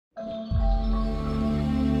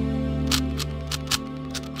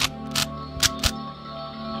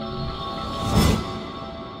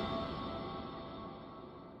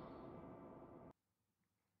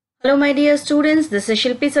Hello my dear students, this is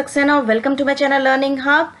Shilpi Saxena. Welcome to my channel Learning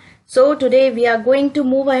Hub. So today we are going to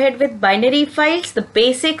move ahead with binary files. The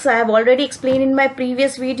basics I have already explained in my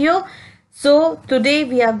previous video. So today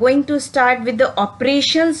we are going to start with the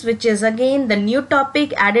operations, which is again the new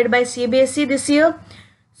topic added by CBSE this year.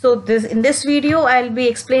 So in this video I'll be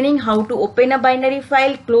explaining how to open a binary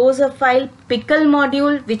file, close a file, Pickle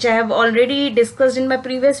module, which I have already discussed in my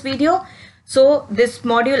previous video. So this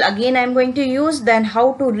module again I am going to use, then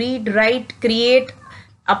how to read, write, create,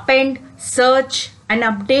 append, search and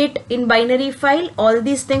update in binary file. All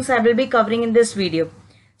these things I will be covering in this video.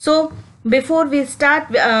 So before we start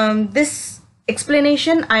this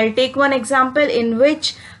explanation, I'll take one example in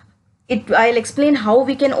which I'll explain how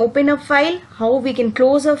we can open a file, how we can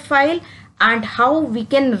close a file and how we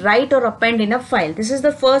can write or append in a file. This is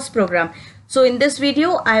the first program. So in this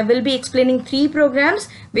video, I will be explaining 3 programs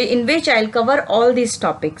in which I'll cover all these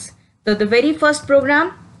topics. So the very first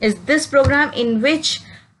program is this program in which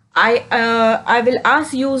I will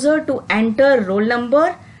ask user to enter roll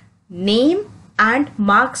number, name and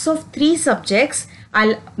marks of 3 subjects.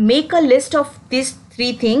 I'll make a list of these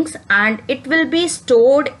 3 things and it will be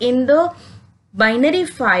stored in the binary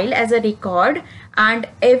file as a record, and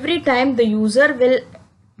every time the user will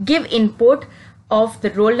give input of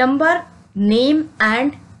the roll number, name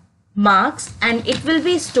and marks, and it will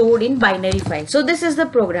be stored in binary file. So this is the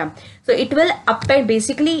program. So it will append,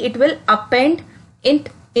 basically it will append it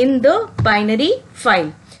in the binary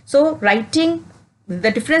file. So writing, the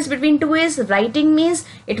difference between two is writing means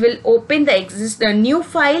it will open the new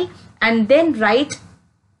file and then write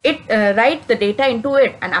the data into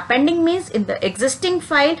it, and appending means in the existing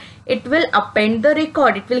file it will append the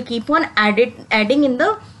record. It will keep on adding in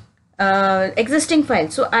the existing file.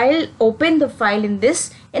 So I'll open the file in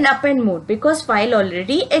append mode because file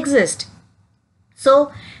already exists.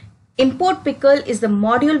 So import pickle is the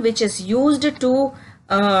module which is used to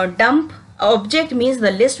dump object, means the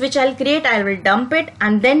list which I'll create, I will dump it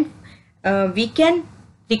and then we can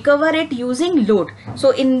recover it using load. So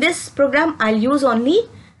in this program I'll use only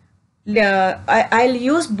I'll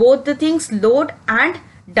use both the things, load and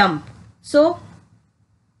dump. So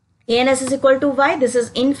ANS is equal to Y. This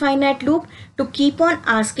is infinite loop to keep on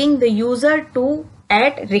asking the user to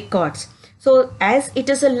add records. So as it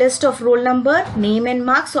is a list of roll number, name and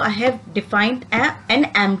marks, so I have defined an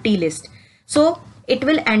empty list. So it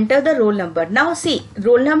will enter the roll number. Now see,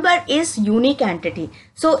 roll number is unique entity,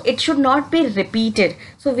 so it should not be repeated.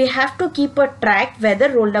 So we have to keep a track whether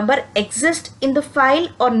roll number exists in the file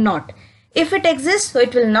or not. If it exists, so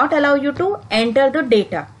it will not allow you to enter the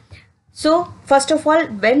data. So first of all,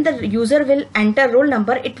 when the user will enter roll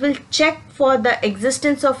number, it will check for the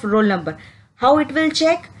existence of roll number. How it will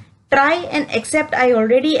check? Try and accept. I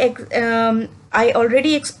already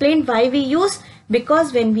explained why we use,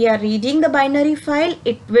 because when we are reading the binary file,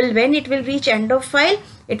 when it will reach end of file,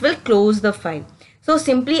 it will close the file. So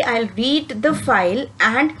simply I'll read the file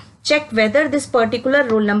and check whether this particular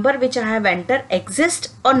roll number which I have entered exists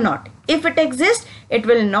or not. If it exists, it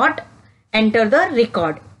will not enter the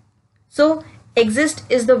record. So exist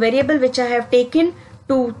is the variable which I have taken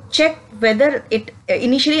to check whether it,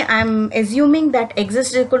 initially I am assuming that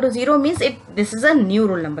exist is equal to 0 means this is a new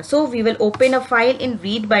roll number. So we will open a file in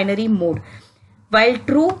read binary mode. While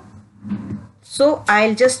true, so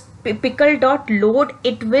I'll just pickle.load,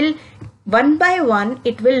 it will one by one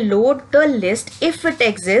it will load the list if it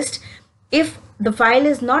exists. If the file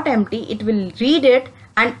is not empty, it will read it,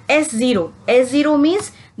 and S0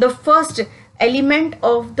 means the first element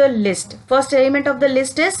of the list. First element of the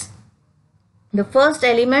list is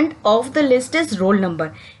roll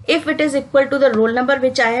number. If it is equal to the roll number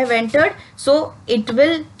which I have entered, so it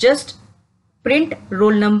will just print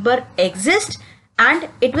roll number exist, and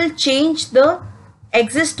it will change the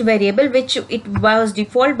exist variable which it was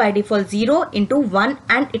by default 0 into 1,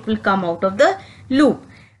 and it will come out of the loop.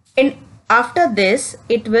 And after this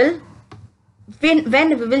it will, when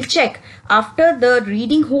we will check after the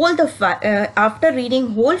reading whole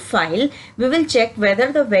file, we will check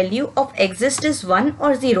whether the value of exist is 1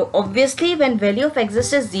 or 0. Obviously when value of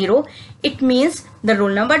exist is 0, it means the roll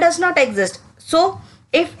number does not exist. So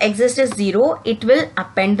if exist is 0, it will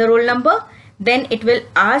append the roll number, then it will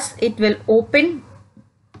open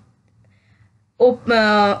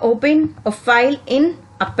a file in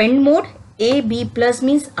append mode. A B plus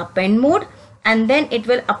means append mode, and then it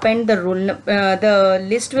will append the the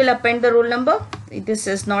list will append the roll number. This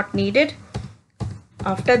is not needed.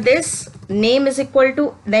 After this, name is equal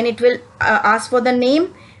to, then it will ask for the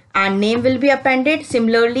name, and name will be appended.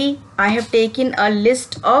 Similarly, I have taken a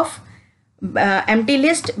list of empty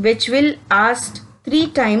list which will ask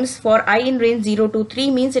 3 times for I in range 0 to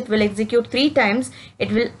 3 means it will execute 3 times.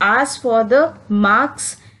 It will ask for the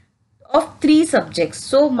marks of 3 subjects.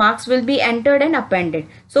 So marks will be entered and appended.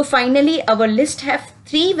 So finally our list have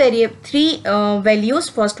three values.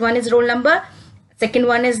 First one is roll number, second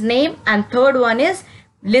one is name, and third one is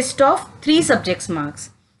list of 3 subjects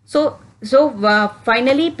marks. So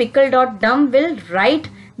finally pickle.dump will write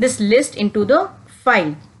this list into the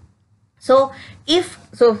file. So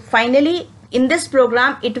finally in this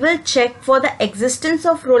program it will check for the existence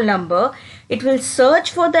of roll number, it will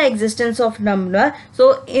search for the existence of number.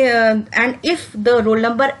 So and if the roll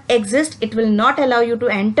number exists, it will not allow you to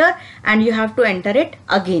enter and you have to enter it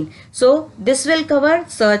again. So this will cover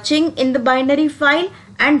searching in the binary file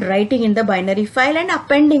and writing in the binary file and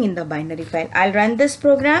appending in the binary file. I'll run this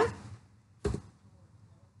program.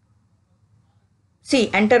 See,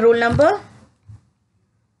 enter roll number,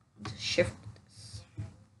 shift this.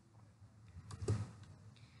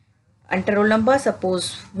 Enter roll number,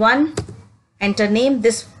 suppose 1, enter name.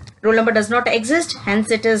 This roll number does not exist, hence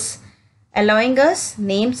it is allowing us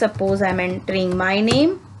name. Suppose I'm entering my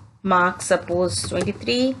name, marks suppose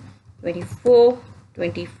 23, 24,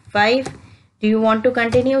 25. Do you want to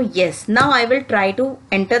continue? Yes. Now I will try to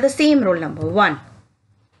enter the same roll number 1.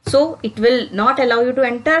 So it will not allow you to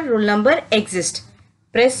enter, roll number exists.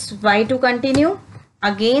 Press Y to continue.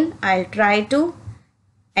 Again I'll try to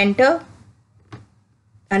enter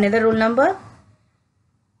another roll number.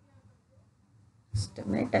 Just a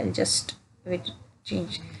minute, I'll just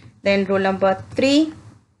change. Then roll number 3.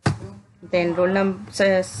 Then roll number,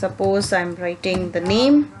 suppose I'm writing the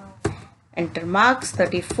name. Enter marks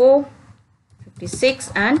 34,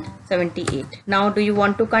 56 and 78. Now do you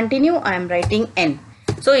want to continue? I am writing N.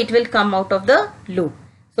 So it will come out of the loop.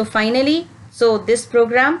 So finally, so this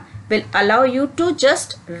program will allow you to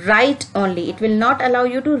just write only. It will not allow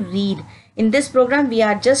you to read. In this program we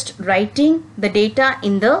are just writing the data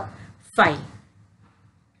in the file.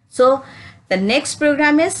 So the next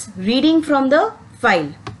program is reading from the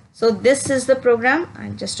file. So this is the program.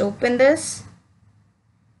 I'll just open this.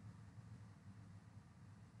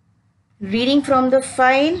 Reading from the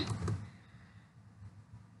file.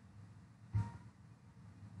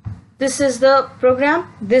 This is the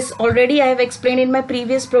program. This already I have explained in my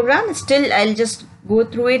previous program. Still I'll just go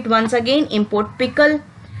through it once again. Import pickle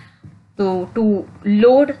to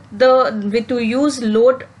load to use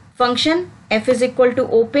load function. F is equal to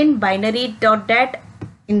open binary.dat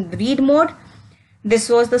in read mode. This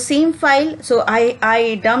was the same file. So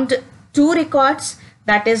I dumped 2 records,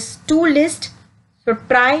 that is 2 lists. So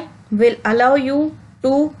try will allow you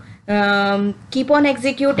to keep on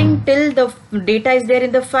executing till the data is there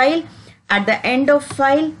in the file. At the end of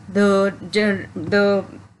file, the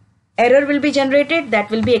error will be generated that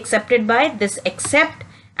will be accepted by this accept,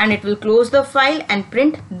 and it will close the file and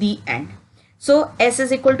print the end. So S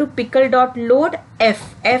is equal to pickle.load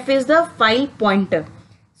F. F is the file pointer.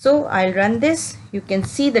 So I'll run this. You can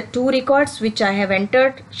see the 2 records which I have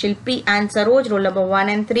entered, Shilpi and Saroj, roll number 1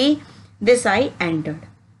 and 3. This I entered.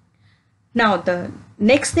 Now the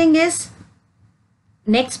next thing is,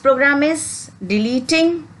 next program is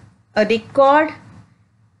deleting a record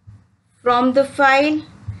from the file.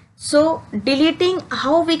 So deleting,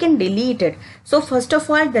 how we can delete it? So first of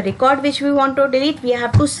all, the record which we want to delete, we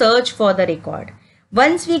have to search for the record.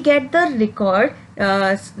 Once we get the record,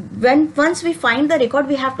 once we find the record,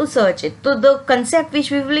 we have to search it. So the concept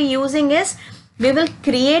which we will be using is, we will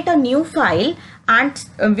create a new file and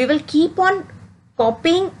we will keep on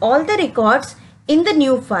copying all the records in the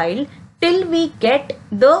new file till we get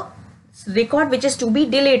the record which is to be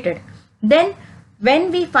deleted. Then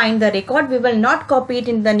when we find the record, we will not copy it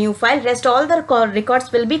in the new file. Rest all the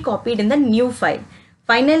records will be copied in the new file.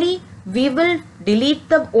 Finally, we will delete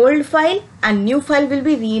the old file and new file will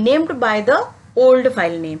be renamed by the old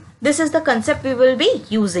file name. This is the concept we will be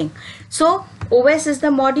using. So OS is the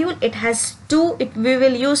module. It has we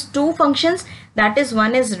will use 2 functions. That is,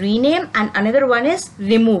 one is rename and another one is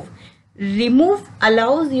remove. Remove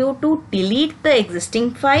allows you to delete the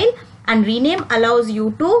existing file and rename allows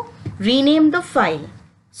you to rename the file.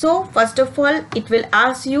 So first of all, it will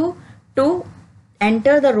ask you to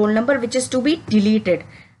enter the roll number which is to be deleted,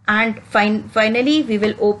 and finally we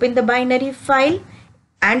will open the binary file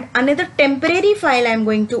and another temporary file I am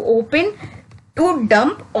going to open to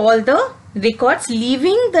dump all the records,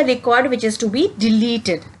 leaving the record which is to be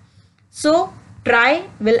deleted. So try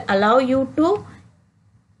will allow you to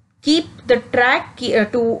keep the track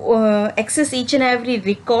to access each and every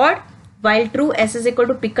record, while true S is equal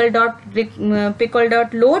to pickle.load.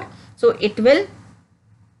 So it will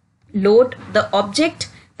load the object,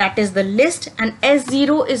 that is the list, and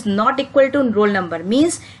S0 is not equal to roll number,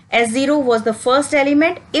 means S0 was the first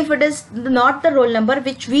element. If it is not the roll number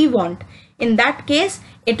which we want, in that case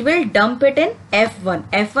it will dump it in F1.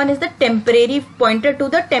 F1 is the temporary pointer to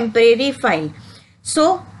the temporary file.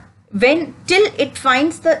 So when till it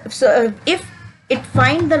finds the if it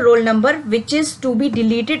find the roll number which is to be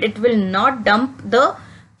deleted, it will not dump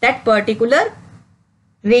that particular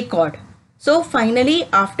record. So finally,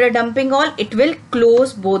 after dumping all, it will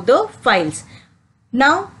close both the files.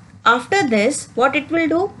 Now after this, what it will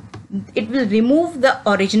do, it will remove the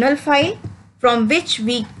original file from which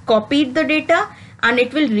we copied the data, and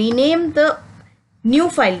it will rename the new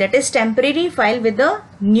file, that is temporary file, with the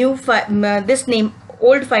new file, this name,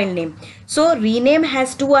 old file name. So rename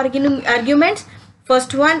has two arguments.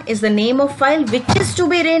 First one is the name of file which is to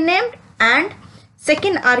be renamed, and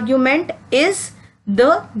second argument is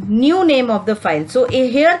the new name of the file. So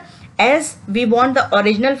here, as we want the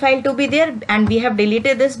original file to be there and we have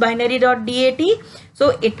deleted this binary.dat,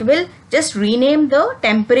 so it will just rename the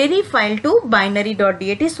temporary file to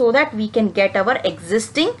binary.dat so that we can get our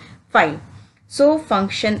existing file. So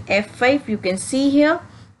function F5, you can see here,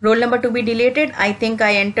 roll number to be deleted. I think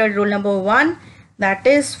I entered roll number 1, that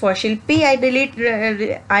is for Shilpi.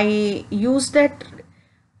 I used that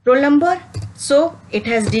roll number, so it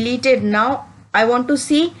has deleted. Now I want to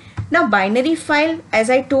see, now binary file, as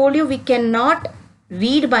I told you, we cannot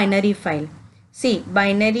read binary file. See,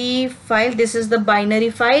 binary file, this is the binary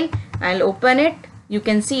file. I'll open it. You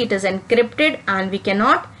can see it is encrypted and we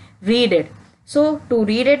cannot read it. So to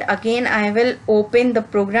read it, again I will open the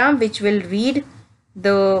program which will read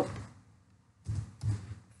the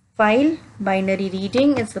file. Binary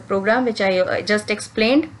reading is the program which I just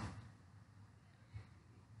explained.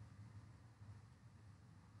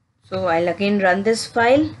 So I'll again run this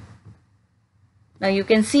file. Now you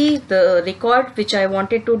can see the record which I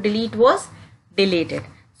wanted to delete was deleted.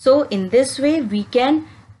 So in this way we can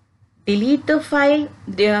delete the file,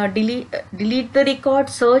 delete the record,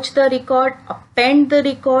 search the record, append the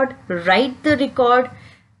record, write the record,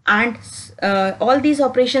 and all these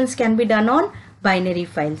operations can be done on binary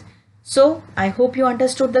files. So I hope you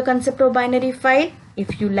understood the concept of binary file.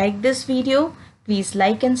 If you like this video, please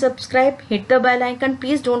like and subscribe, hit the bell icon.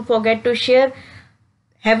 Please don't forget to share.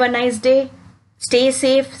 Have a nice day. Stay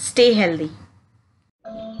safe, stay healthy.